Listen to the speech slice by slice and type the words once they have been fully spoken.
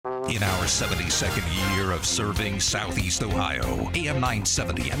In our 72nd year of serving Southeast Ohio, AM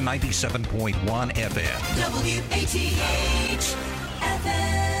 970 and 97.1 FM. WATH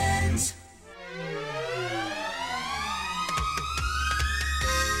Athens.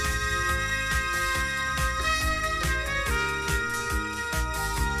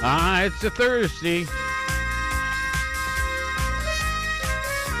 It's a Thursday.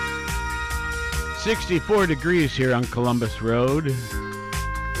 64 degrees here on Columbus Road.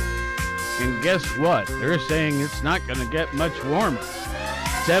 And guess what? They're saying it's not going to get much warmer.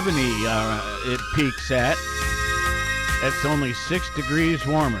 70 it peaks at. That's only 6 degrees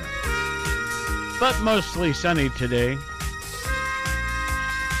warmer. But mostly sunny today.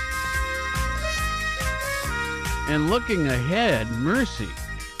 And looking ahead, mercy.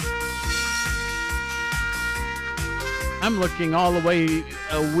 I'm looking all the way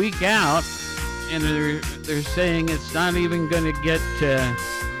a week out, and they're saying it's not even going to get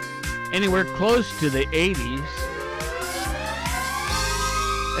anywhere close to the 80s.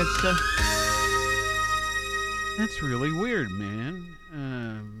 That's really weird, man.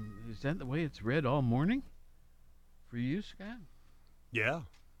 Is that the way it's read all morning for you, Scott? Yeah.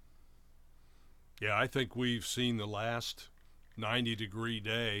 Yeah, I think we've seen the last 90-degree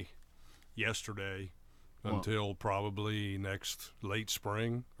day yesterday until probably next late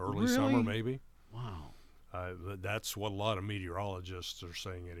spring, early summer maybe. Wow. That's what a lot of meteorologists are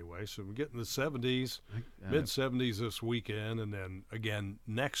saying anyway. So we get in the 70s, mid-70s this weekend, and then again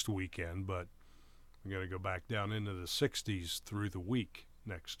next weekend. But we're going to go back down into the 60s through the week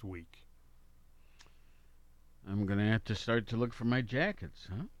next week. I'm going to have to start to look for my jackets,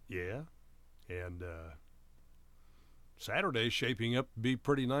 huh? Yeah. And Saturday's shaping up to be a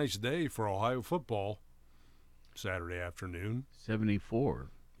pretty nice day for Ohio football. Saturday afternoon.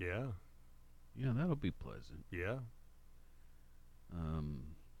 74. Yeah. Yeah, that'll be pleasant. Yeah.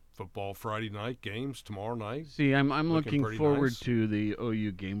 Football Friday night games tomorrow night. See, I'm looking forward nice. to the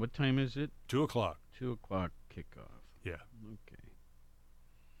OU game. What time is it? 2 o'clock. 2 o'clock kickoff. Yeah. Okay.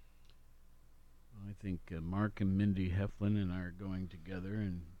 Well, I think Mark and Mindy Heflin and I are going together,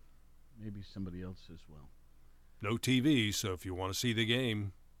 and maybe somebody else as well. No TV, so if you want to see the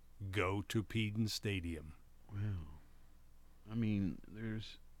game, go to Peden Stadium. Well, I mean,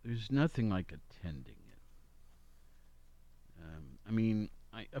 there's nothing like attending it. I mean,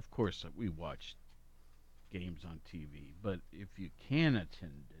 of course we watch games on TV, but if you can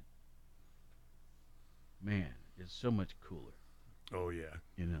attend it, man, it's so much cooler. Oh yeah.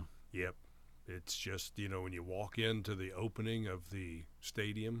 You know. Yep. It's just, when you walk into the opening of the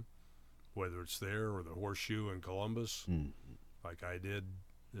stadium, whether it's there or the Horseshoe in Columbus, like I did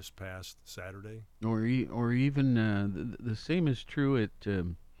this past Saturday. Or even the same is true at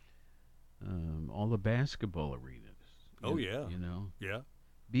all the basketball arenas. Oh, yeah. Yeah.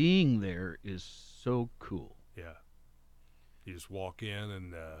 Being there is so cool. Yeah. You just walk in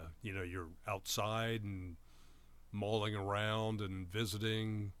and, you're outside and mulling around and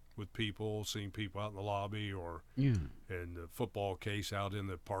visiting with people, seeing people out in the lobby or in the football case out in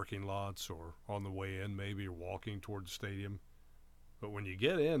the parking lots or on the way in maybe or walking toward the stadium. But when you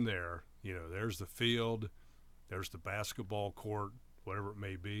get in there, there's the field, there's the basketball court, whatever it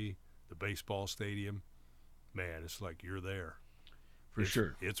may be, the baseball stadium. Man, it's like you're there. For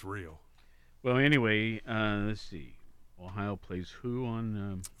sure. It's real. Well, anyway, let's see. Ohio plays who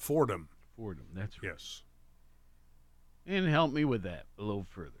on? Fordham. Fordham, that's right. Yes. And help me with that a little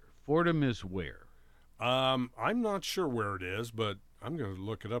further. Fordham is where? I'm not sure where it is, but I'm going to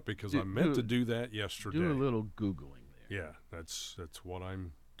look it up because I meant to do that yesterday. Do a little Googling. Yeah, that's what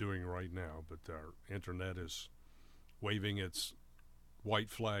I'm doing right now. But our internet is waving its white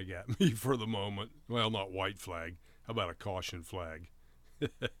flag at me for the moment. Well, not white flag. How about a caution flag?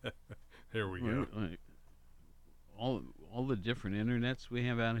 There we go. All the different internets we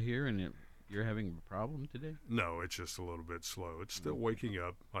have out here, and you're having a problem today? No, it's just a little bit slow. It's still waking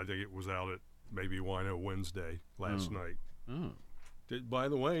up. I think it was out at maybe Wino Wednesday last night. Oh. By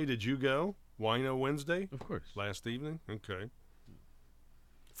the way, did you go? Wino Wednesday? Of course. Last evening? Okay.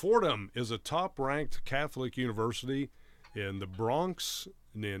 Fordham is a top-ranked Catholic university in the Bronx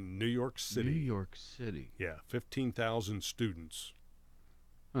in New York City. New York City. Yeah, 15,000 students.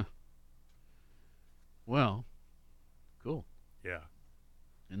 Huh. Well, cool. Yeah.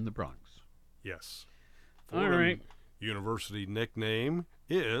 In the Bronx. Yes. Fordham all right. University nickname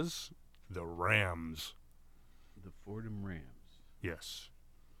is the Rams. The Fordham Rams. Yes.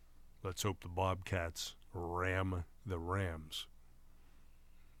 Let's hope the Bobcats ram the Rams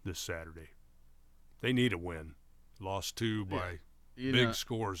this Saturday. They need a win. Lost two by big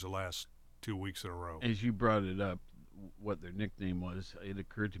scores the last 2 weeks in a row. As you brought it up, what their nickname was, it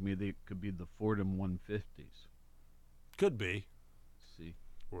occurred to me they could be the Fordham 150s. Could be. See,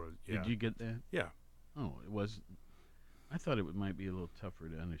 Or, yeah. did you get that? Yeah. Oh, it wasn't. I thought it might be a little tougher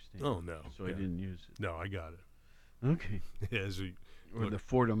to understand. Oh, no. So I didn't use it. No, I got it. Okay. As we Or look, the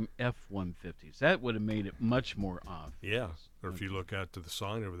Fordham F-150s. That would have made it much more obvious. yeah. Or if you look out to the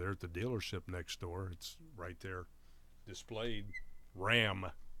sign over there at the dealership next door, it's right there displayed. Ram.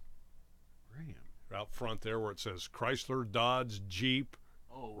 Ram. Out front there where it says Chrysler, Dodge, Jeep,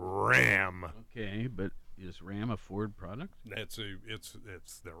 Oh. Ram. Okay, but is Ram a Ford product?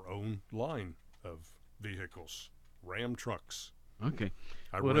 It's their own line of vehicles. Ram trucks. Okay.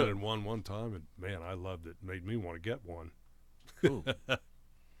 I What rented one time, and man, I loved it. Made me want to get one. Cool.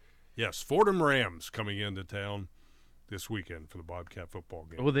 Yes, Fordham Rams coming into town this weekend for the Bobcat football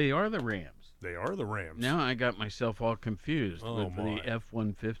game. Well, they are the Rams. They are the Rams. Now I got myself all confused Oh, with my. the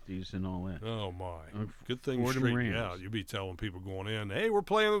F-150s and all that. Oh my! Uh, Good thing you Fordham straightened me Rams. out. You'd be telling people going in, "Hey, we're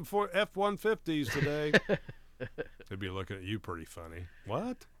playing for F-150s today." They'd be looking at you pretty funny.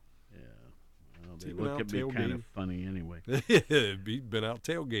 What? Yeah. Well, they You've been look out at me kind tailgating? of funny anyway. You've been out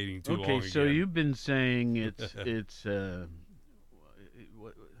tailgating too long. Okay, so again. you've been saying it's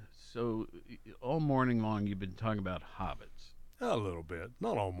so all morning long you've been talking about hobbits. A little bit,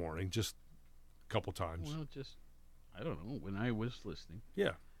 not all morning, just a couple times. Well, just I don't know. When I was listening,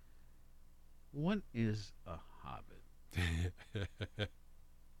 Yeah. what is a hobbit?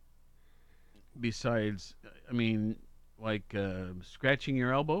 Besides, I mean, like scratching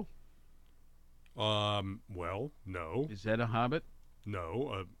your elbow. Well, no, Is that a hobbit? no.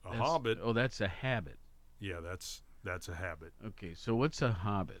 A That's- hobbit. Oh, that's a habit. Yeah, that's a habit. Okay, so what's a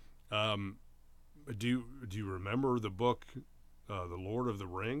hobbit? Do you remember the book, The Lord of the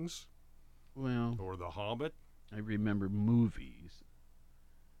Rings, Well, or The Hobbit? I remember movies.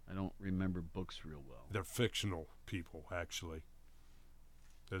 I don't remember books real well. They're fictional people, actually.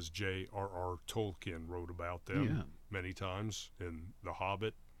 As J.R.R. Tolkien wrote about them Yeah. many times in The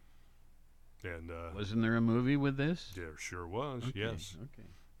Hobbit. And Wasn't there a movie with this? there sure was, Okay, yes. Okay.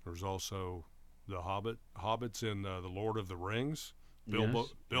 There's also the Hobbits in The Lord of the Rings. Yes,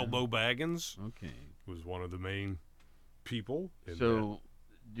 Bilbo Baggins Okay. was one of the main people. In So,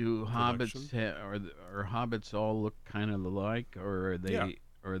 do hobbits collection. are hobbits all look kind of alike, or are they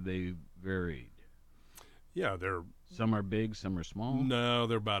Yeah. varied? yeah, they're Some are big, some are small. no,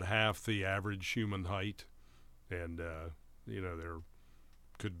 they're about half the average human height, and there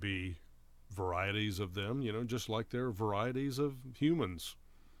could be varieties of them. Just like there are varieties of humans.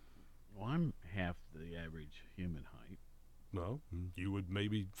 Well, I'm half the average human height. No, you would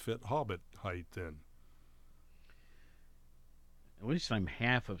maybe fit hobbit height then. At least I'm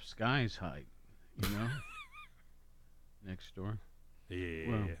half of Sky's height. You know. Next door. Yeah,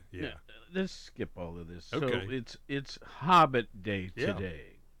 Well, yeah. Let's skip all of this. Okay. So it's Hobbit Day Yeah.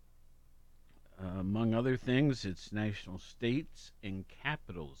 today. Among other things, it's National States and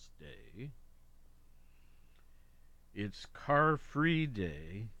Capitals Day. It's Car Free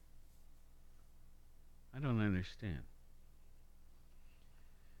Day. I don't understand.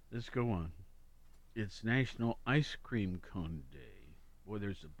 Let's go on. It's National Ice Cream Cone Day. Boy,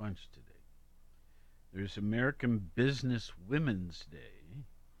 there's a bunch today. There's American Business Women's Day.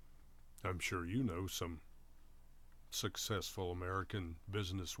 I'm sure you know some successful American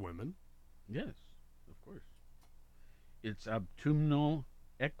business women. Yes, of course. It's Autumnal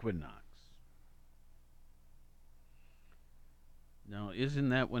Equinox. Now, isn't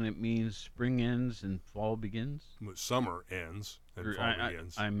that when it means spring ends and fall begins? Summer ends and Or fall I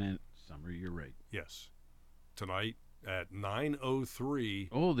begins. I meant summer, you're right. Yes. Tonight at 9:03.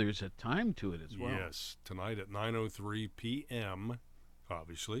 Oh, there's a time to it as well. Yes, tonight at 9:03 p.m.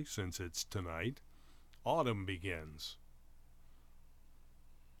 Obviously, since it's tonight, autumn begins.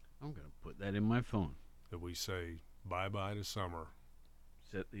 I'm going to put that in my phone. That we say bye-bye to summer.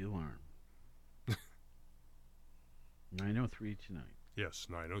 Set the alarm. 9:03 tonight. Yes,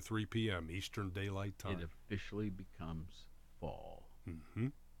 9:03 p.m. Eastern Daylight Time. It officially becomes fall. Mm-hmm.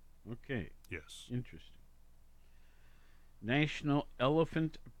 Okay, Yes. interesting. National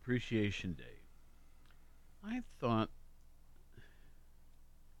Elephant Appreciation Day. I thought,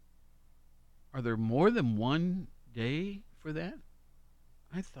 are there more than one day for that?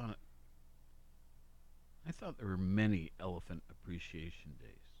 I thought there were many Elephant Appreciation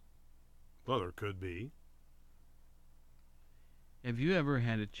Days. Well, there could be. Have you ever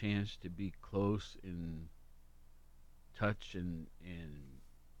had a chance to be close in touch and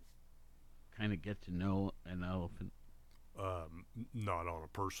kind of get to know an elephant? Not on a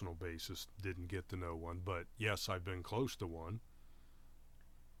personal basis. Didn't get to know one, but yes, I've been close to one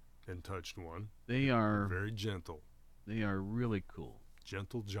and touched one. They are Very gentle. They are really cool.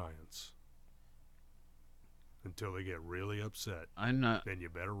 Gentle giants. Until they get really upset. Then you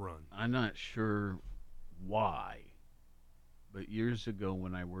better run. I'm not sure why, but years ago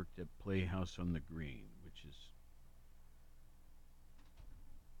when I worked at Playhouse on the Green, which is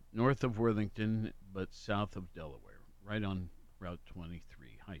north of Worthington but south of Delaware, right on Route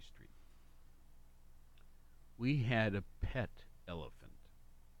 23, High Street, we had a pet elephant.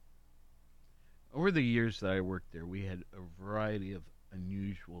 Over the years that I worked there, we had a variety of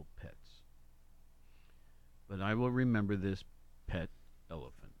unusual pets. But I will remember this pet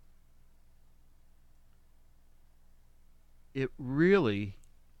elephant. It really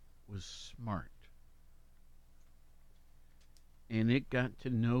was smart. And it got to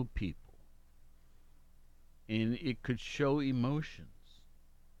know people. And it could show emotions.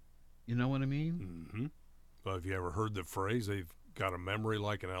 You know what I mean? Mm-hmm. Well, have you ever heard the phrase, they've got a memory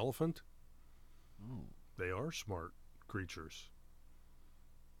like an elephant? Oh. They are smart creatures.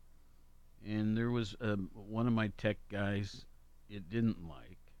 And there was one of my tech guys it didn't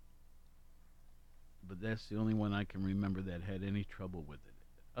like, but that's the only one I can remember that had any trouble with it.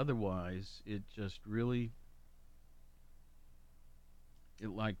 Otherwise, it just really, it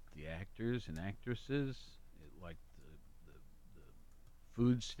liked the actors and actresses. It liked the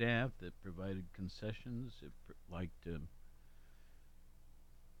food staff that provided concessions.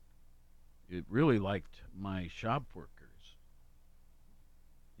 It really liked my shop workers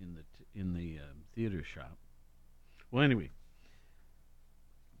in the theater shop. Well, anyway,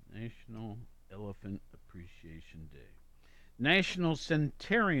 National Elephant Appreciation Day, National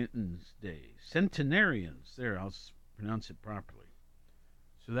Centenarians Day. Centenarians. There, I'll pronounce it properly.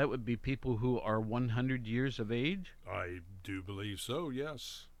 So that would be people who are 100 years of age? I do believe so,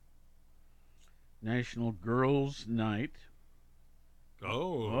 yes. National Girls' Night.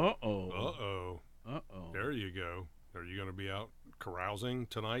 Oh. Uh-oh. Uh-oh. Uh-oh. There you go. Are you going to be out carousing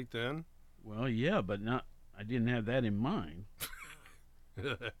tonight then? Well, yeah, but not. I didn't have that in mind.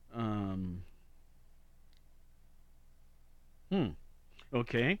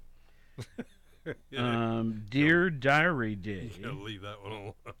 Okay. Dear Diary Day. You gotta leave that one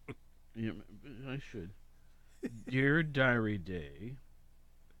alone. Yeah, I should. Dear Diary Day.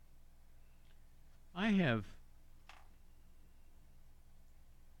 I've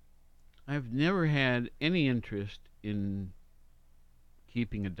never had any interest in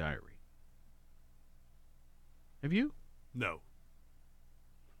keeping a diary. Have you? No.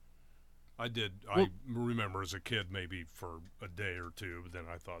 I did. Well, I remember as a kid, maybe for a day or two, but then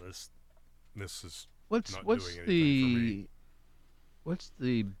I thought this is not doing anything for me. What's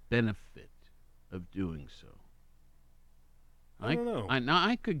the benefit of doing so? I don't know.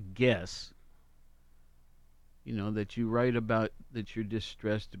 I could guess. You know, that you write about that you're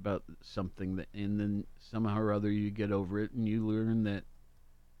distressed about something, and then somehow or other you get over it, and you learn that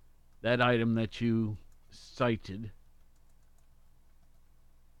that item that you cited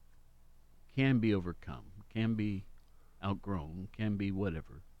can be overcome, can be outgrown, can be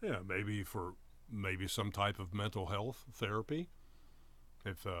whatever. Yeah, maybe for some type of mental health therapy.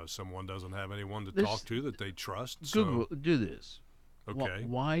 If someone doesn't have anyone to talk to that they trust. Google, do this. Okay.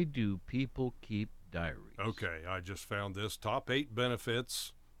 Why do people keep diaries? Okay, I just found this. Top 8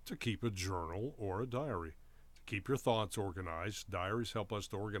 benefits to keep a journal or a diary. To keep your thoughts organized. Diaries help us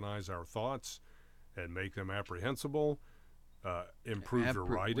to organize our thoughts and make them apprehensible. Improve your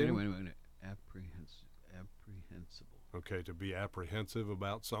writing. Wait a minute. Apprehensible. Okay, to be apprehensive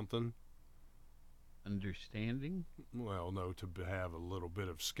about something. Understanding? Well, no, to have a little bit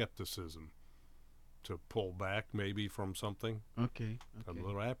of skepticism. To pull back maybe from something. Okay. A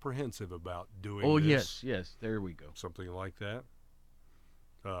little apprehensive about doing this. Yes, there we go. Something like that.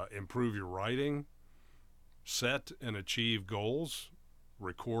 Improve your writing. Set and achieve goals.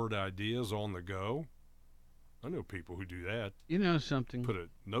 Record ideas on the go. I know people who do that. You know something? Put a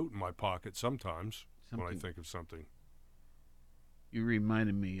note in my pocket sometimes when I think of something. You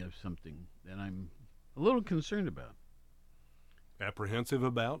reminded me of something that I'm a little concerned about. Apprehensive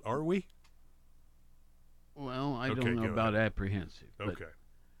about, are we? Well, I don't know about apprehensive. Okay.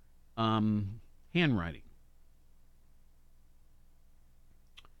 But, handwriting.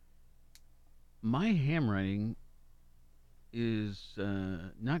 My handwriting is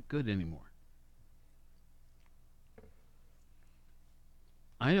not good anymore.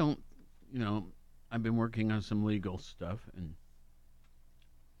 I don't, I've been working on some legal stuff, and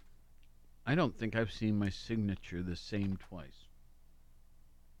I don't think I've seen my signature the same twice.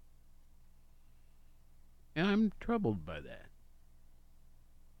 And I'm troubled by that.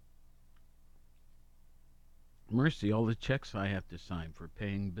 Mercy, all the checks I have to sign for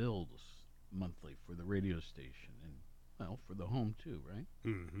paying bills monthly for the radio station and Well, for the home too, right?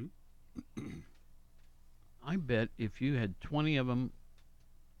 Mm-hmm. I bet if you had 20 of them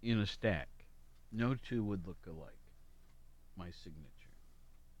in a stack, no two would look alike. My signature.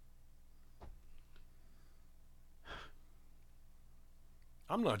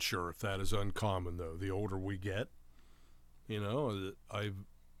 I'm not sure if that is uncommon, though. The older we get, I've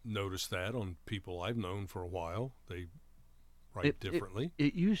noticed that on people I've known for a while. They write differently.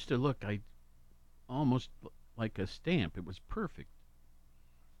 It used to look almost like a stamp. It was perfect.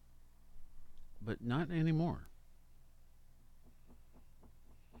 But not anymore.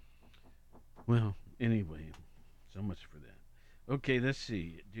 Well, anyway, so much for that. Okay, let's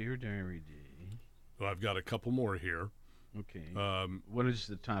see. Dear Diary Day. Well, I've got a couple more here. Okay. What is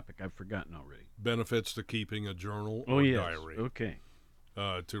the topic? I've forgotten already. Benefits to keeping a journal or diary. Okay.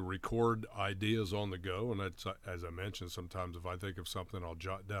 To record ideas on the go, and that's, as I mentioned, sometimes if I think of something, I'll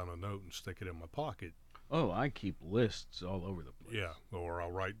jot down a note and stick it in my pocket. Oh, I keep lists all over the place. Yeah, or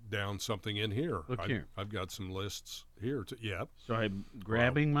I'll write down something in here. Look here. I've got some lists here. Yep. So I'm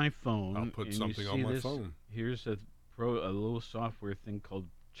grabbing my phone. I'll put something on my phone. Here's a little software thing called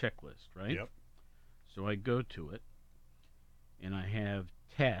Checklist, right? Yep. So I go to it, and I have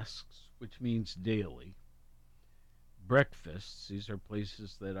tasks, which means daily. Breakfasts, these are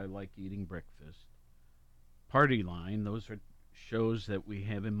places that I like eating breakfast. Party line, those are shows that we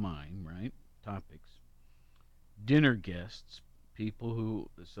have in mind, right? Topics. Dinner guests, so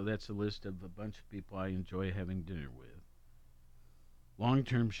that's a list of a bunch of people I enjoy having dinner with.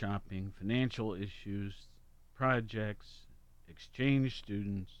 Long-term shopping, financial issues, projects, exchange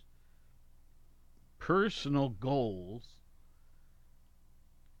students, personal goals,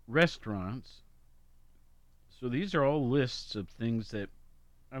 restaurants. So these are all lists of things that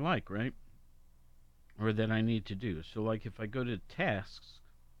I like, right? Or that I need to do. So like if I go to tasks,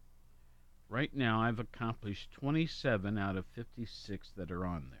 right now I've accomplished 27 out of 56 that are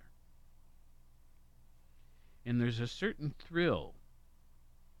on there. And there's a certain thrill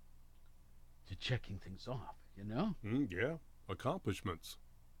to checking things off, you know? Yeah. Accomplishments.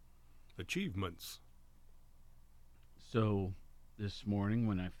 Achievements. So this morning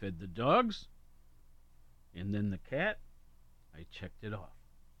when I fed the dogs and then the cat, I checked it off.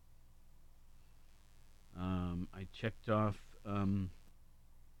 I checked off,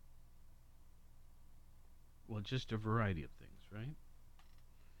 just a variety of things, right?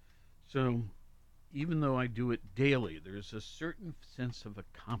 So even though I do it daily, there's a certain sense of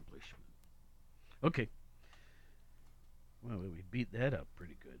accomplishment. Okay. Well, we beat that up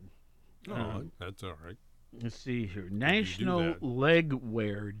pretty good. Oh, that's all right. Let's see here. National Leg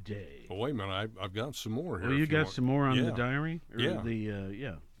Wear Day. Well, wait a minute. I've got some more here. Oh, you got some more on the diary? Or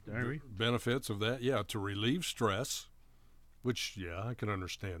yeah. Diary? The benefits of that, to relieve stress, which, I can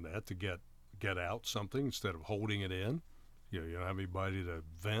understand that, to get out something instead of holding it in. You don't have anybody to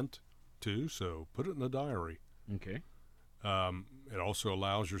vent to, so put it in the diary. Okay. It also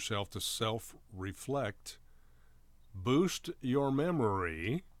allows yourself to self-reflect, boost your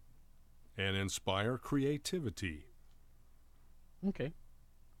memory, and inspire creativity. Okay.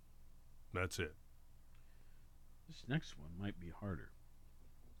 That's it. This next one might be harder.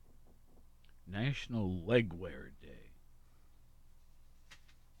 National Leg Wear Day.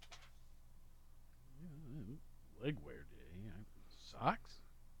 Leg Wear Day. Socks?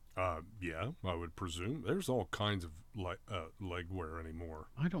 I would presume. There's all kinds of leg wear anymore.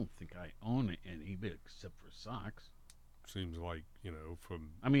 I don't think I own any except for socks. Seems like,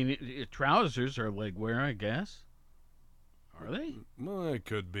 from... I mean, trousers are leg wear, I guess. Are they? Well, it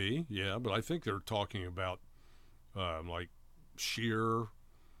could be, but I think they're talking about, like, sheer,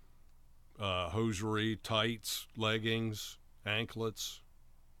 hosiery, tights, leggings, anklet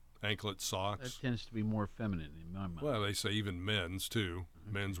socks. That tends to be more feminine in my mind. Well, they say even men's, too.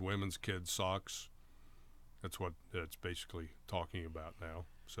 Mm-hmm. Men's, women's, kids' socks. That's what it's basically talking about now.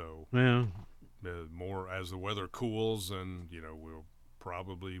 So... Well... more as the weather cools, and we'll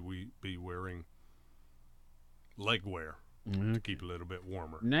probably be wearing leg wear to keep a little bit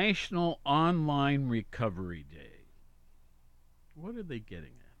warmer. National Online Recovery Day. What are they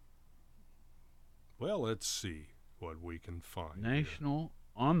getting at? Well, let's see what we can find. National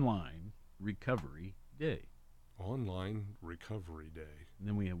Online Recovery Day. Online Recovery Day. And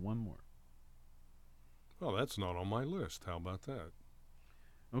then we have one more. Well, that's not on my list. How about that?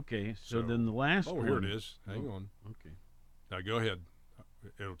 Okay, so then the last one. Oh, here it is. Hang on. Okay. Now, go ahead.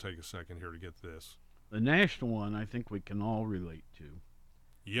 It'll take a second here to get this. The national one, I think we can all relate to.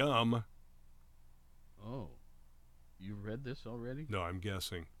 Yum. Oh. You've read this already? No, I'm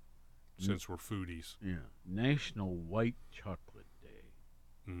guessing, since we're foodies. Yeah. National White Chocolate Day.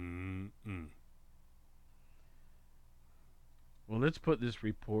 Well, let's put this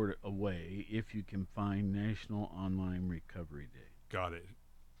report away if you can find National Online Recovery Day. Got it.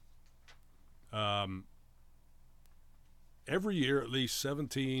 Every year, at least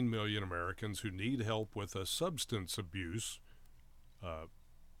 17 million Americans who need help with a substance abuse,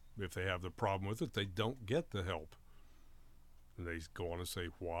 if they have the problem with it, they don't get the help. And they go on to say,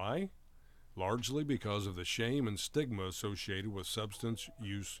 why? Largely because of the shame and stigma associated with substance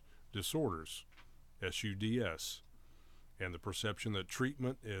use disorders, SUDS, and the perception that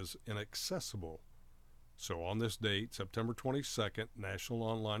treatment is inaccessible. So on this date, September 22nd, National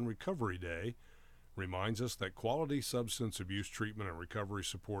Online Recovery Day, reminds us that quality substance abuse treatment and recovery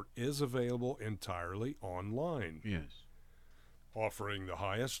support is available entirely online. Yes. Offering the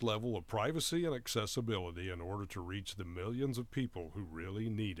highest level of privacy and accessibility in order to reach the millions of people who really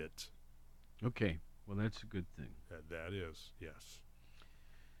need it. Okay. Well, that's a good thing. That is, yes.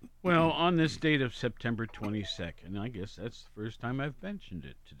 Well, on this date of September 22nd, I guess that's the first time I've mentioned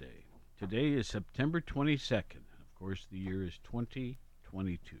it today. Today is September 22nd. Of course, the year is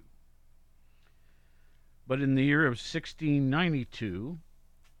 2022. But in the year of 1692,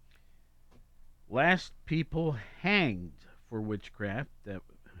 last people hanged for witchcraft,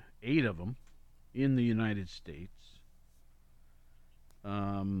 8 of them, in the United States.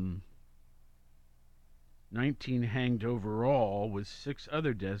 19 hanged overall, with 6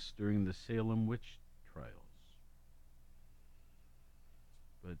 other deaths during the Salem witch trials.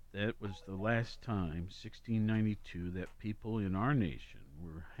 But that was the last time, 1692, that people in our nation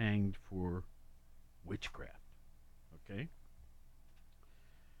were hanged for witchcraft. Okay?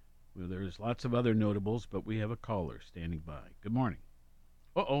 Well, there's lots of other notables, but we have a caller standing by. Good morning.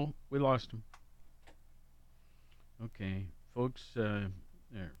 Uh-oh, we lost him. Okay, folks, there.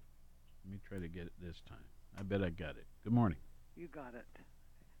 Let me try to get it this time. I bet I got it. Good morning. You got it.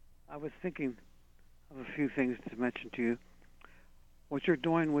 I was thinking of a few things to mention to you. What you're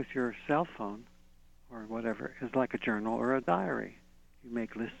doing with your cell phone or whatever is like a journal or a diary. You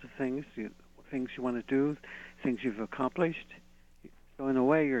make lists of things you want to do, things you've accomplished. So in a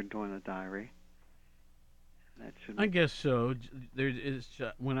way, you're doing a diary. I guess so. There is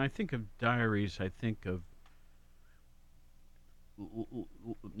when I think of diaries, I think of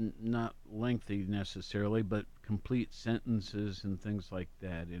not lengthy necessarily, but complete sentences and things like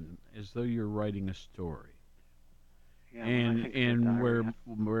that, and as though you're writing a story. Yeah, and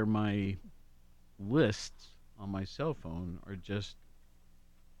where my lists on my cell phone are just,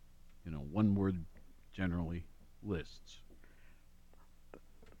 one word, generally, lists.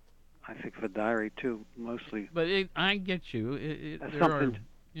 I think of a diary too, mostly. But I get you.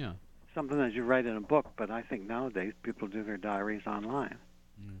 Something that you write in a book, but I think nowadays people do their diaries online.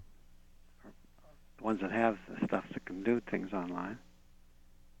 Mm. The ones that have the stuff that can do things online.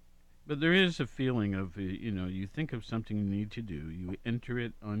 But there is a feeling of, you think of something you need to do, you enter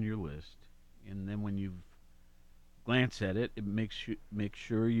it on your list, and then when you glance at it, it make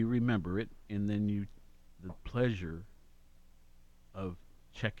sure you remember it, and then the pleasure of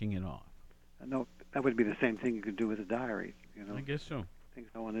checking it off. No, that would be the same thing you could do with a diary. I guess so. Things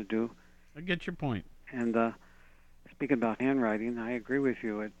I want to do. I get your point. And speaking about handwriting, I agree with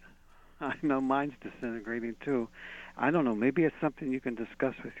you. I know mine's disintegrating too. I don't know. Maybe it's something you can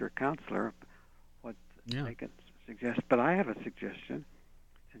discuss with your counselor. What they can suggest. But I have a suggestion.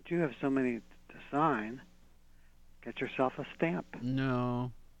 Since you have so many to sign, get yourself a stamp.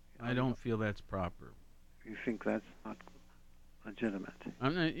 No, I don't feel that's proper. You think that's not legitimate?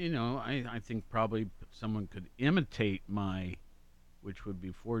 I'm not, I think probably someone could imitate which would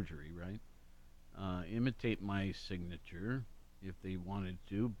be forgery, right? Imitate my signature if they wanted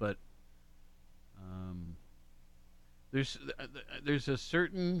to, but there's a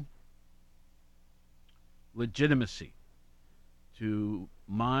certain legitimacy to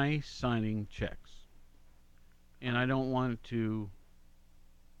my signing checks, and I don't want to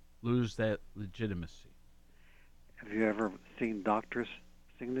lose that legitimacy. Have you ever seen doctors'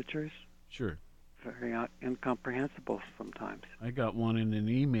 signatures? Sure. Very incomprehensible sometimes. I got one in an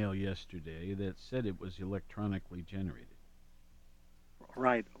email yesterday that said it was electronically generated.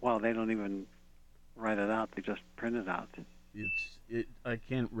 Right. Well, they don't even write it out. They just print it out. I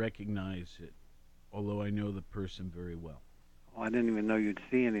can't recognize it, although I know the person very well. Oh, I didn't even know you'd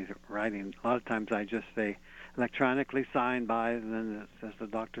see any writing. A lot of times I just say electronically signed by, and then it says the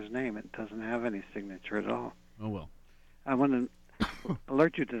doctor's name. It doesn't have any signature at all. Oh, well. I want to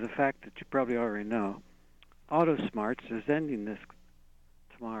alert you to the fact that you probably already know. AutoSmarts is ending this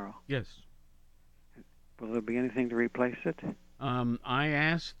tomorrow. Yes. Will there be anything to replace it? I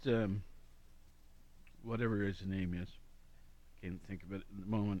asked, whatever his name is, can't think of it at the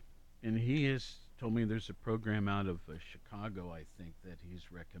moment, and he has told me there's a program out of Chicago, I think, that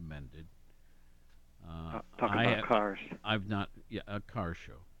he's recommended. Talking about cars. I've not, yeah, a car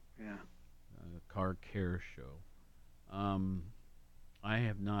show. Yeah. A car care show. I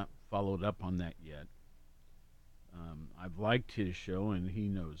have not followed up on that yet. I've liked his show, and he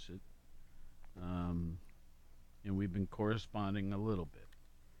knows it. And we've been corresponding a little bit.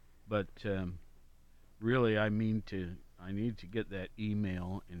 But really, I need to get that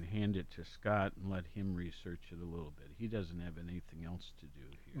email and hand it to Scott and let him research it a little bit. He doesn't have anything else to do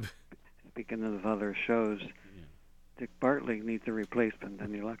here. Speaking of other shows, Dick Bartley needs a replacement.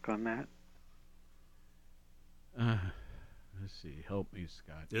 Any luck on that? Let's see. Help me,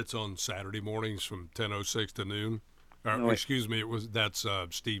 Scott. It's on Saturday mornings from 10:06 to noon. No, Excuse me, that's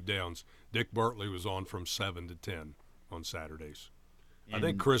Steve Downs. Dick Bartley was on from 7 to 10 on Saturdays. I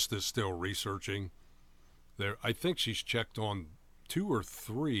think Krista's still researching. I think she's checked on 2 or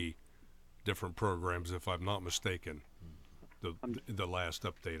 3 different programs, if I'm not mistaken. The last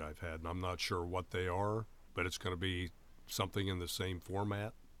update I've had, and I'm not sure what they are, but it's going to be something in the same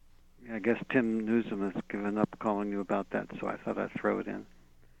format. Yeah, I guess Tim Newsom has given up calling you about that, so I thought I'd throw it in.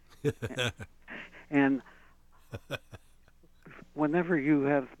 And whenever you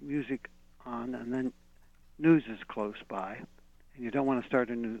have music on and then news is close by and you don't want to start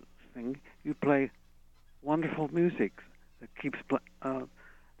a new thing, you play wonderful music that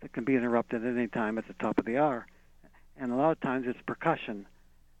that can be interrupted at any time at the top of the hour. And a lot of times it's percussion.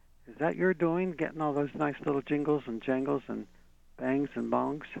 Is that your doing, getting all those nice little jingles and jangles and bangs and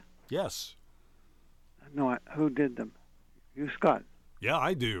bongs? Yes. No, who did them? You, Scott? Yeah,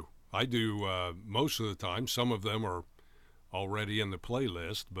 I do. I do most of the time. Some of them are already in the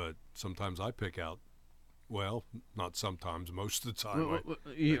playlist, but sometimes I pick out, well, not sometimes, most of the time.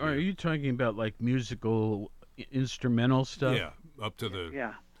 Are you talking about like musical instrumental stuff? Yeah, up to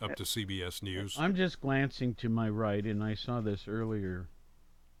CBS News. I'm just glancing to my right, and I saw this earlier,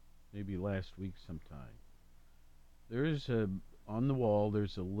 maybe last week sometime. There is on the wall,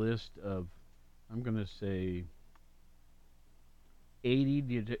 there's a list of, I'm going to say,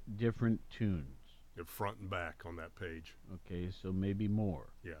 80 different tunes. They're front and back on that page. Okay, so maybe more.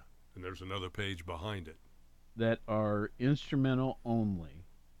 Yeah, and there's another page behind it. That are instrumental only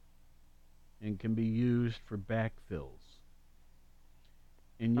and can be used for backfills.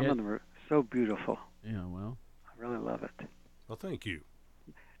 And yet, some of them are so beautiful. Yeah, well. I really love it. Well, thank you.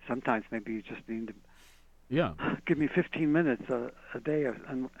 Sometimes maybe you just need to give me 15 minutes a day,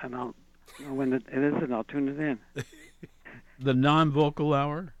 and I'll, when it isn't, I'll tune it in. The non-vocal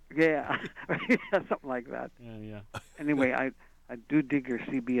hour? Yeah, something like that. Yeah. Anyway, I do dig your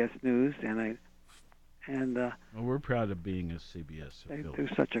CBS News, and well, we're proud of being a CBS affiliate. They do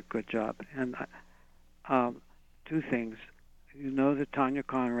such a good job. And 2 things. You know that Tanya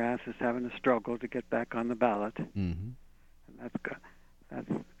Conrath is having a struggle to get back on the ballot. Mm-hmm. And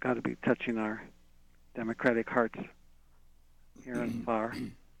that's got to be touching our Democratic hearts here and far.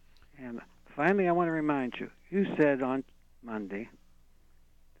 And finally, I want to remind you, you said on Monday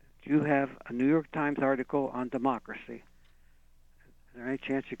that you have a New York Times article on democracy. Is there any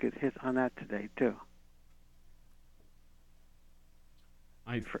chance you could hit on that today, too?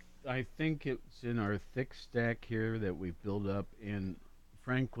 I think it's in our thick stack here that we've built up, and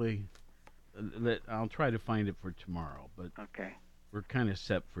frankly, I'll try to find it for tomorrow, but okay, we're kind of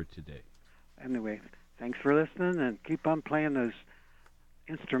set for today. Anyway, thanks for listening, and keep on playing those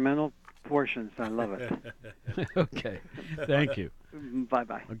instrumental portions. I love it. Okay, thank you.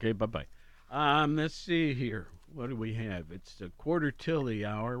 Bye-bye. Okay, bye-bye. Let's see here. What do we have? It's a 1:45 the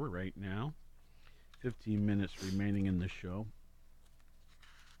hour right now. 15 minutes remaining in the show.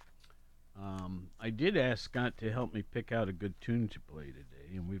 I did ask Scott to help me pick out a good tune to play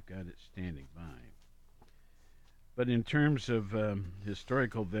today, and we've got it standing by. But in terms of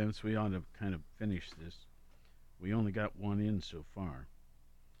historical events, we ought to kind of finish this. We only got one in so far,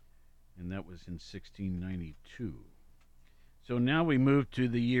 and that was in 1692. So now we move to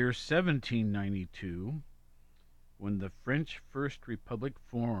the year 1792, when the French First Republic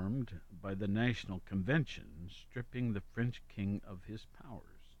formed by the National Convention, stripping the French king of his powers.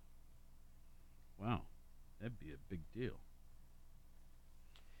 Wow, that'd be a big deal.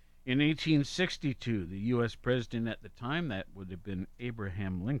 In 1862, the U.S. president at the time, that would have been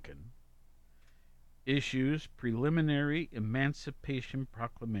Abraham Lincoln, issues preliminary Emancipation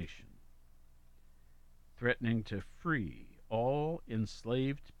Proclamation, threatening to free all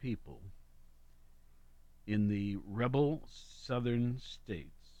enslaved people in the rebel southern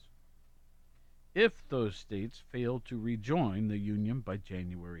states if those states failed to rejoin the Union by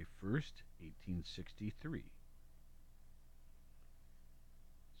January 1st, 1863.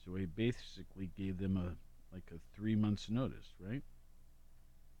 So he basically gave them a 3 months notice, right?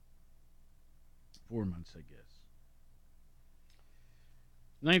 4 months, I guess.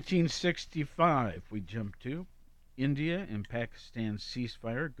 1965, we jump to. India and Pakistan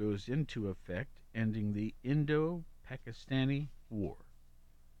ceasefire goes into effect, ending the Indo-Pakistani War.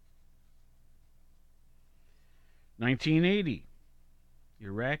 1980,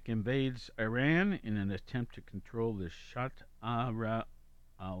 Iraq invades Iran in an attempt to control the Shatt al-Arab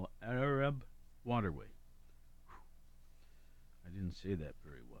waterway. I didn't say that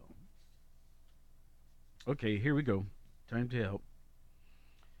very well. Okay, here we go. Time to help.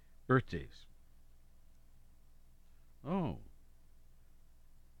 Birthdays. Oh.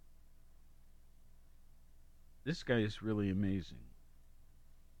 This guy is really amazing.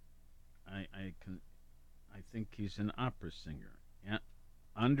 I think he's an opera singer. Yeah.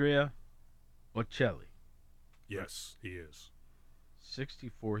 Andrea Bocelli. Yes, he is.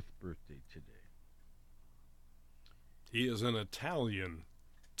 64th birthday today. He is an Italian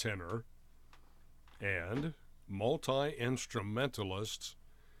tenor and multi-instrumentalist.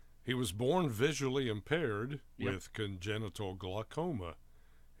 He was born visually impaired with congenital glaucoma,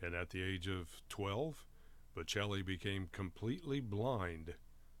 and at the age of 12, Bocelli became completely blind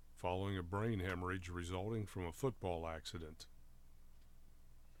following a brain hemorrhage resulting from a football accident.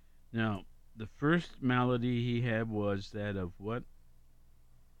 Now, the first malady he had was that of what?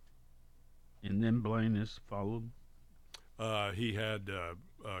 And then blindness followed? He had a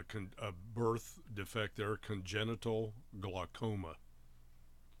birth defect there, congenital glaucoma.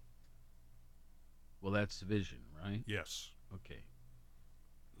 Well, that's vision, right? Yes. Okay.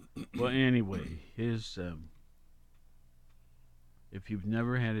 Well, anyway, his if you've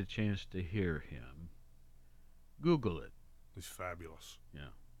never had a chance to hear him, Google it. He's fabulous. Yeah.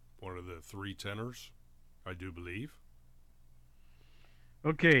 One of the 3 tenors, I do believe.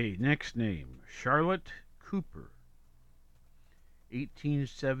 Okay, next name, Charlotte Cooper.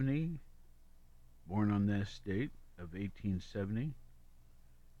 1870, born on this date of 1870,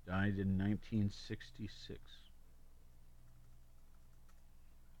 died in 1966.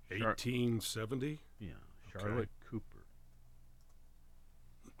 1870? Yeah, Charlotte Cooper.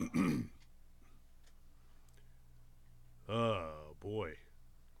 Oh, boy.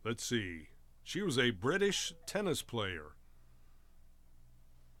 Let's see. She was a British tennis player.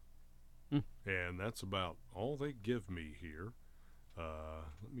 And that's about all they give me here.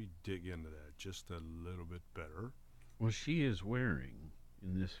 Let me dig into that just a little bit better. Well, she is wearing,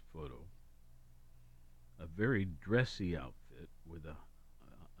 in this photo, a very dressy outfit with a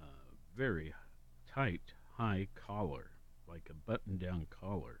very tight, high collar, like a button-down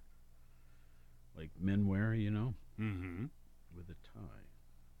collar, like men wear, you know, with a tie.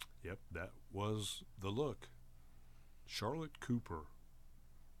 Yep, that was the look. Charlotte Cooper.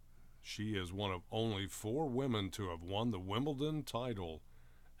 She is one of only 4 women to have won the Wimbledon title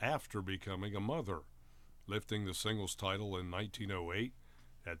after becoming a mother, lifting the singles title in 1908.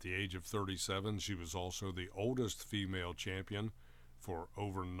 At the age of 37, she was also the oldest female champion for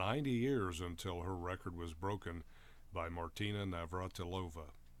over 90 years until her record was broken by Martina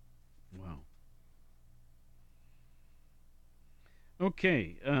Navratilova. Wow.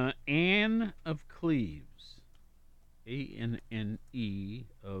 Okay, Anne of Cleves, A-N-N-E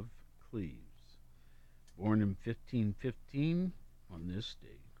of Cleves, born in 1515 on this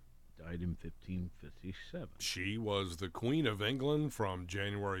date, died in 1557. She was the Queen of England from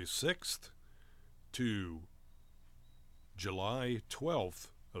January 6th to July 12th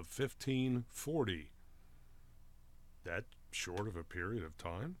of 1540. That short of a period of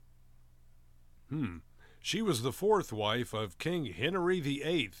time? She was the 4th wife of King Henry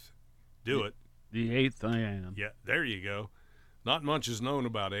VIII. Do it. The 8th I am. Yeah, there you go. Not much is known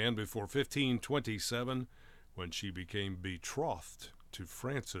about Anne before 1527, when she became betrothed to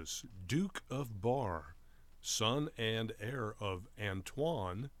Francis, Duke of Bar, son and heir of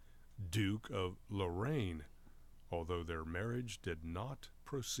Antoine, Duke of Lorraine, although their marriage did not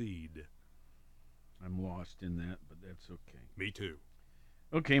proceed. I'm lost in that, but that's okay. Me too.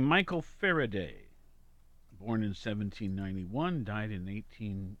 Okay, Michael Faraday, born in 1791, died in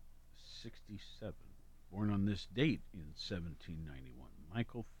 1867. Born on this date in 1791,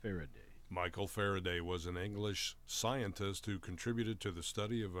 Michael Faraday. Michael Faraday was an English scientist who contributed to the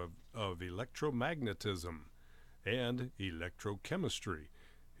study of electromagnetism and electrochemistry.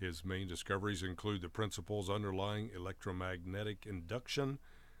 His main discoveries include the principles underlying electromagnetic induction,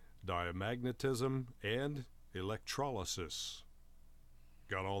 diamagnetism, and electrolysis.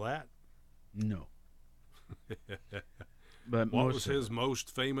 Got all that? No. But what was his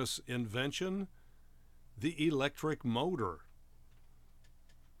most famous invention? The electric motor.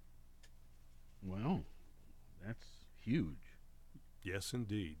 Well, that's huge. Yes,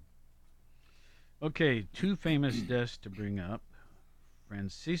 indeed. Okay, two famous deaths to bring up.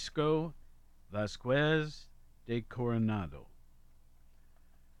 Francisco Vasquez de Coronado.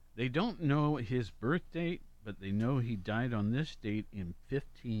 They don't know his birth date, but they know he died on this date in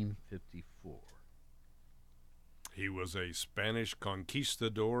 1554. He was a Spanish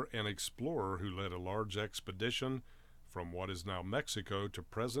conquistador and explorer who led a large expedition from what is now Mexico to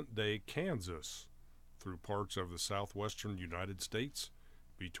present-day Kansas through parts of the southwestern United States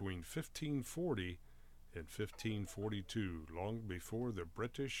between 1540 and 1542, long before the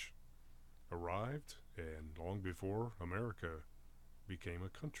British arrived and long before America became a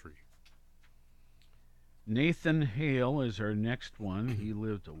country. Nathan Hale is our next one. He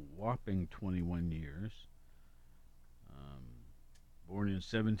lived a whopping 21 years. Born in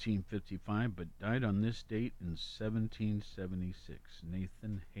 1755, but died on this date in 1776.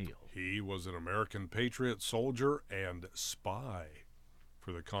 Nathan Hale. He was an American patriot, soldier, and spy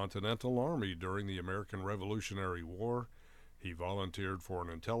for the Continental Army during the American Revolutionary War. He volunteered for an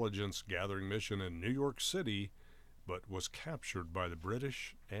intelligence gathering mission in New York City, but was captured by the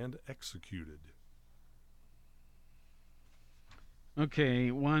British and executed.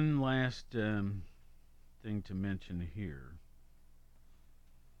 Okay, one last thing to mention here.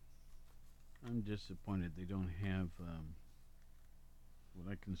 I'm disappointed they don't have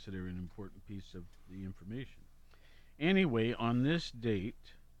what I consider an important piece of the information. Anyway, on this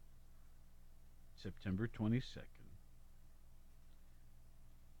date, September 22nd,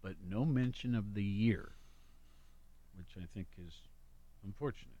 but no mention of the year, which I think is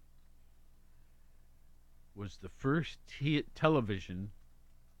unfortunate, was the first television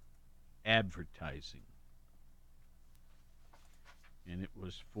advertising. And it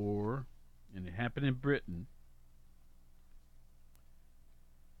was for, and it happened in Britain,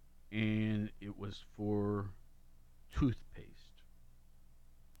 and it was for toothpaste.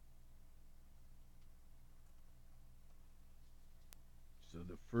 So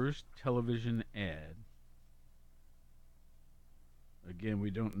the first television ad, again,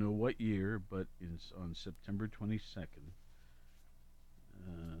 we don't know what year, but it's on September 22nd.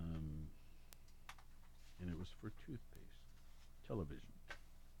 And it was for toothpaste, television.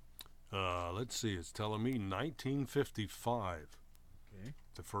 Let's see, it's telling me 1955. Okay.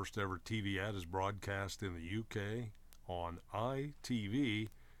 The first ever TV ad is broadcast in the UK on ITV.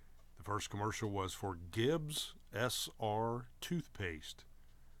 The first commercial was for Gibbs SR toothpaste.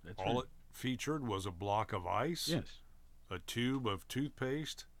 That's All right. it featured was a block of ice, Yes. a tube of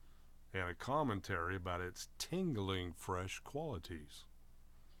toothpaste, and a commentary about its tingling fresh qualities.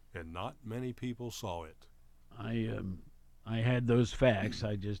 And not many people saw it. I had those facts.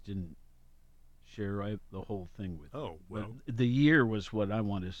 I just didn't share the whole thing with you. Oh, well. But the year was what I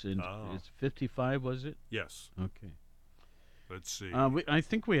want to say. Ah. It's 55, was it? Yes. Okay. Let's see. I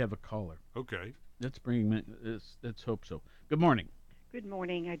think we have a caller. Okay. Let's bring him in. Let's hope so. Good morning. Good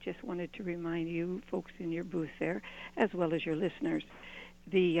morning. I just wanted to remind you folks in your booth there, as well as your listeners,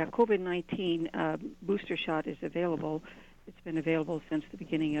 the COVID-19 booster shot is available. It's been available since the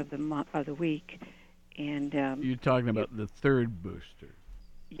beginning of the week. And You're talking about the third booster.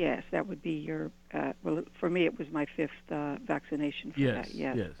 yes, that would be your, well, for me it was my fifth vaccination for Yes, that.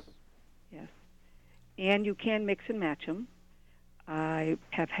 Yes. yes. And you can mix and match them. I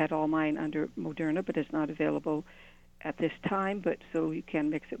have had all mine under Moderna, but it's not available at this time, but so you can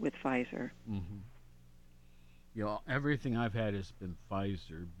mix it with Pfizer. Mm-hmm. You know, everything I've had has been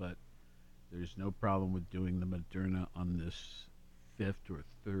Pfizer, but there's no problem with doing the Moderna on this fifth or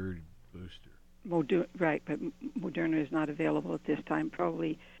third booster. Right, but Moderna is not available at this time.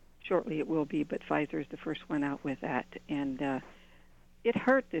 Probably shortly it will be, but Pfizer is the first one out with that. And it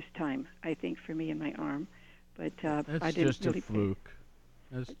hurt this time, I think, for me in my arm. But That's I didn't just really a fluke.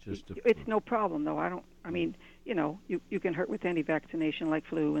 That's just a fluke. It's no problem, though. I mean, you know, you can hurt with any vaccination like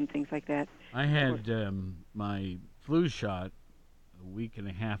flu and things like that. I had my flu shot a week and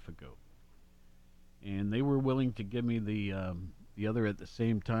a half ago, and they were willing to give me the other at the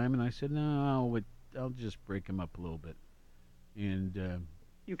same time, and I said, no, I'll just break them up a little bit. And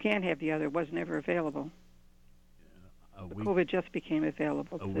You can have the other. It was never available. COVID just became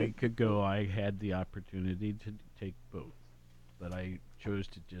available. A week ago, I had the opportunity to take both, but I chose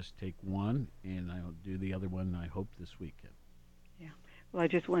to just take one, and I'll do the other one, I hope, this weekend. Yeah. Well, I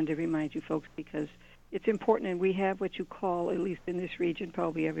just wanted to remind you folks because it's important, and we have what you call, at least in this region,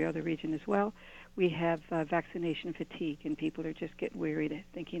 probably every other region as well, we have vaccination fatigue, and people are just getting wearied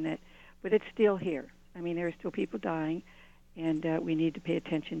thinking that, but it's still here. I mean, there are still people dying, and we need to pay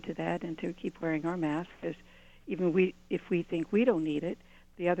attention to that and to keep wearing our masks, because even if we think we don't need it,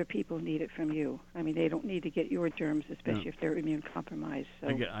 the other people need it from you. I mean, they don't need to get your germs, especially if they're immune compromised. So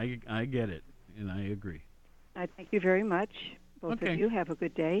I get it, and I agree. I thank you very much. Both of you. Have a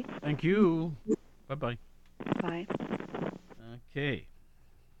good day. Thank you. Bye-bye. Bye. Okay.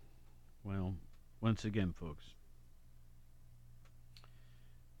 Well, once again, folks,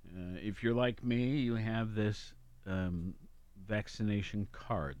 if you're like me, you have this vaccination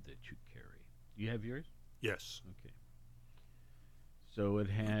card that you carry. Do you have yours? Yes. Okay. So it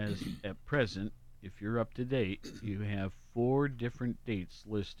has, at present, if you're up to date, you have 4 different dates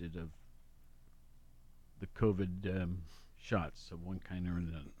listed of the COVID shots of one kind or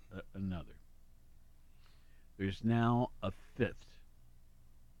another. There's now a 5th,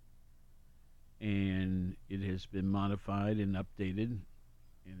 and it has been modified and updated,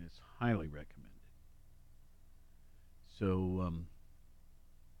 and it's highly recommended. So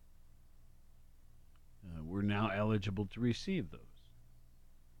we're now eligible to receive those.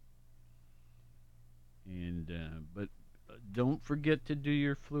 And but don't forget to do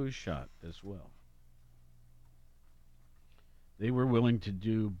your flu shot as well. They were willing to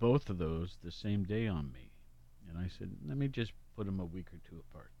do both of those the same day on me. And I said, let me just put them a week or 2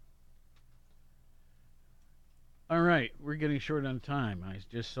 apart. All right, we're getting short on time. I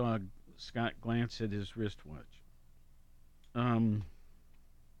just saw Scott glance at his wristwatch. There's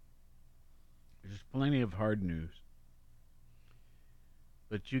plenty of hard news.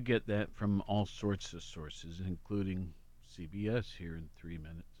 But you get that from all sorts of sources, including CBS here in 3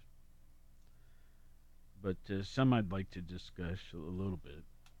 minutes. But some I'd like to discuss a little bit.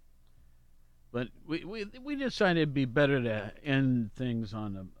 But we decided it'd be better to end things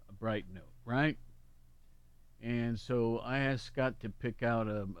on a bright note, right? And so I asked Scott to pick out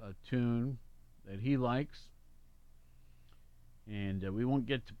a tune that he likes. And we won't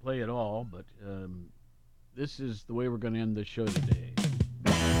get to play it all, but this is the way we're going to end the show today.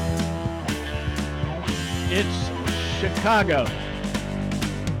 It's Chicago.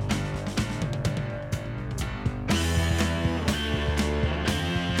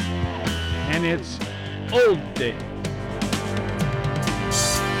 And it's Old Days.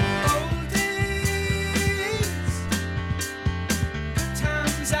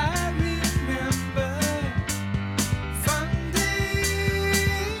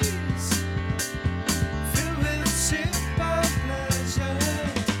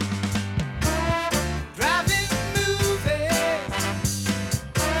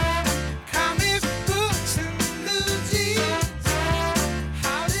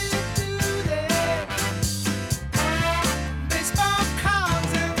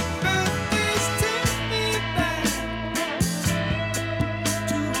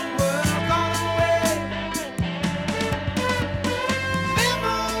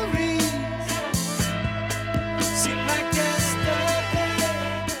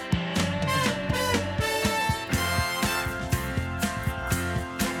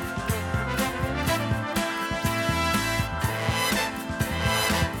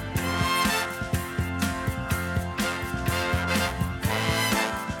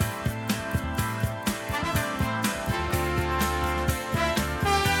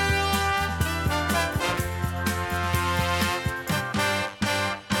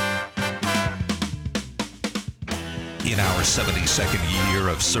 In our 72nd year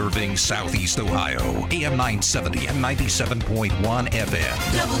of serving Southeast Ohio, AM 970 and 97.1 FM.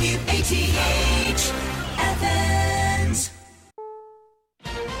 WATH Athens.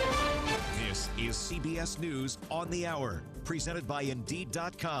 This is CBS News on the Hour, presented by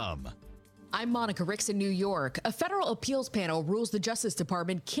Indeed.com. I'm Monica Ricks in New York. A federal appeals panel rules the Justice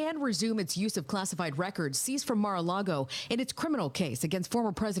Department can resume its use of classified records seized from Mar-a-Lago in its criminal case against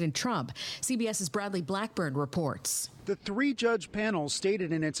former President Trump. CBS's Bradley Blackburn reports. The 3-judge panel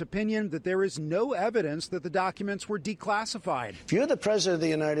stated in its opinion that there is no evidence that the documents were declassified. If you're the president of the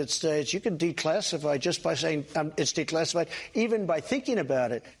United States, you can declassify just by saying it's declassified, even by thinking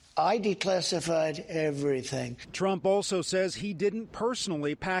about it. I declassified everything. Trump also says he didn't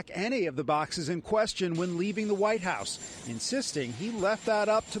personally pack any of the boxes in question when leaving the White House, insisting he left that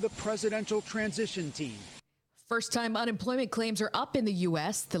up to the presidential transition team. First-time unemployment claims are up in the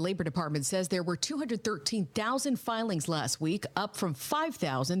U.S. The Labor Department says there were 213,000 filings last week, up from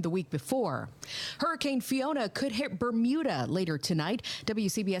 5,000 the week before. Hurricane Fiona could hit Bermuda later tonight.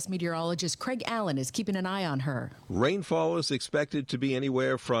 WCBS meteorologist Craig Allen is keeping an eye on her. Rainfall is expected to be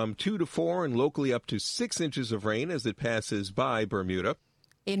anywhere from 2 to 4 and locally up to 6 inches of rain as it passes by Bermuda.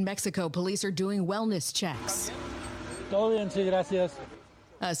 In Mexico, police are doing wellness checks. Todo bien, sí, gracias.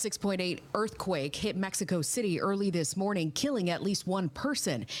 A 6.8 earthquake hit Mexico City early this morning, killing at least one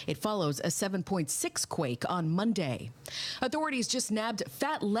person. It follows a 7.6 quake on Monday. Authorities just nabbed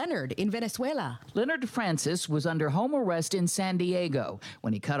Fat Leonard in Venezuela. Leonard Francis was under home arrest in San Diego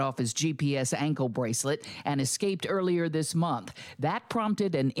when he cut off his GPS ankle bracelet and escaped earlier this month. That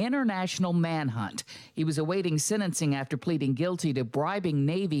prompted an international manhunt. He was awaiting sentencing after pleading guilty to bribing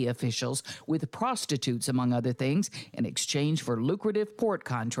Navy officials with prostitutes, among other things, in exchange for lucrative port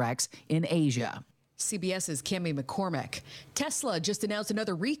contracts in Asia. CBS's Cammie McCormick. Tesla just announced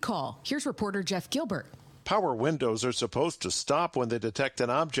another recall. Here's reporter Jeff Gilbert. Power windows are supposed to stop when they detect an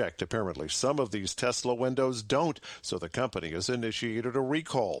object. Apparently, some of these Tesla windows don't, so the company has initiated a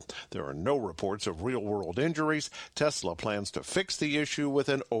recall. There are no reports of real-world injuries. Tesla plans to fix the issue with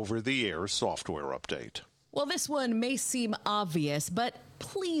an over-the-air software update. Well, this one may seem obvious, but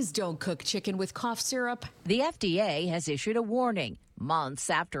please don't cook chicken with cough syrup. The FDA has issued a warning months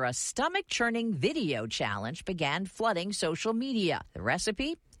after a stomach-churning video challenge began flooding social media. The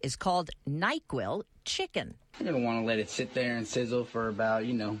recipe is called NyQuil chicken. You're going to want to let it sit there and sizzle for about,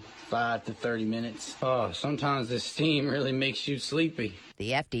 5 to 30 minutes. Oh, sometimes the steam really makes you sleepy.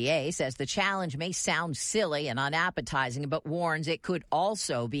 The FDA says the challenge may sound silly and unappetizing, but warns it could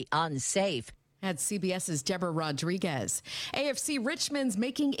also be unsafe. At CBS's Deborah Rodriguez. AFC Richmond's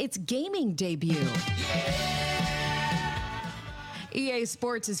making its gaming debut. EA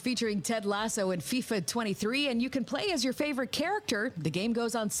Sports is featuring Ted Lasso in FIFA 23, and you can play as your favorite character. The game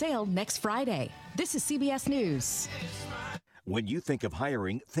goes on sale next Friday. This is CBS News. When you think of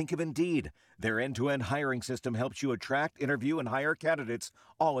hiring, think of Indeed. Their end-to-end hiring system helps you attract, interview, and hire candidates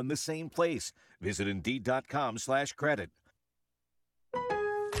all in the same place. Visit Indeed.com/credit.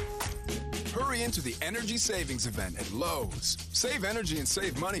 Hurry into the Energy Savings Event at Lowe's. Save energy and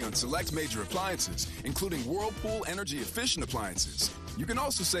save money on select major appliances, including Whirlpool energy-efficient appliances. You can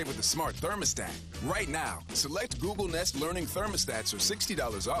also save with a smart thermostat. Right now, select Google Nest Learning thermostats are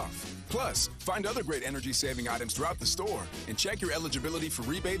 $60 off. Plus, find other great energy-saving items throughout the store and check your eligibility for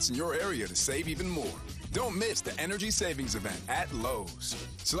rebates in your area to save even more. Don't miss the Energy Savings Event at Lowe's.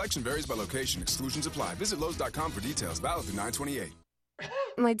 Selection varies by location. Exclusions apply. Visit Lowe's.com for details. Valid through 9/28.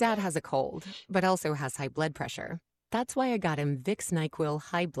 My dad has a cold, but also has high blood pressure. That's why I got him Vicks NyQuil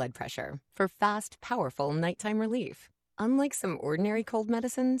High Blood Pressure for fast, powerful nighttime relief. Unlike some ordinary cold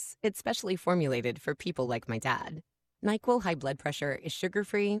medicines, it's specially formulated for people like my dad. NyQuil High Blood Pressure is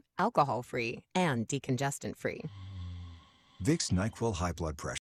sugar-free, alcohol-free, and decongestant-free. Vicks NyQuil High Blood Pressure.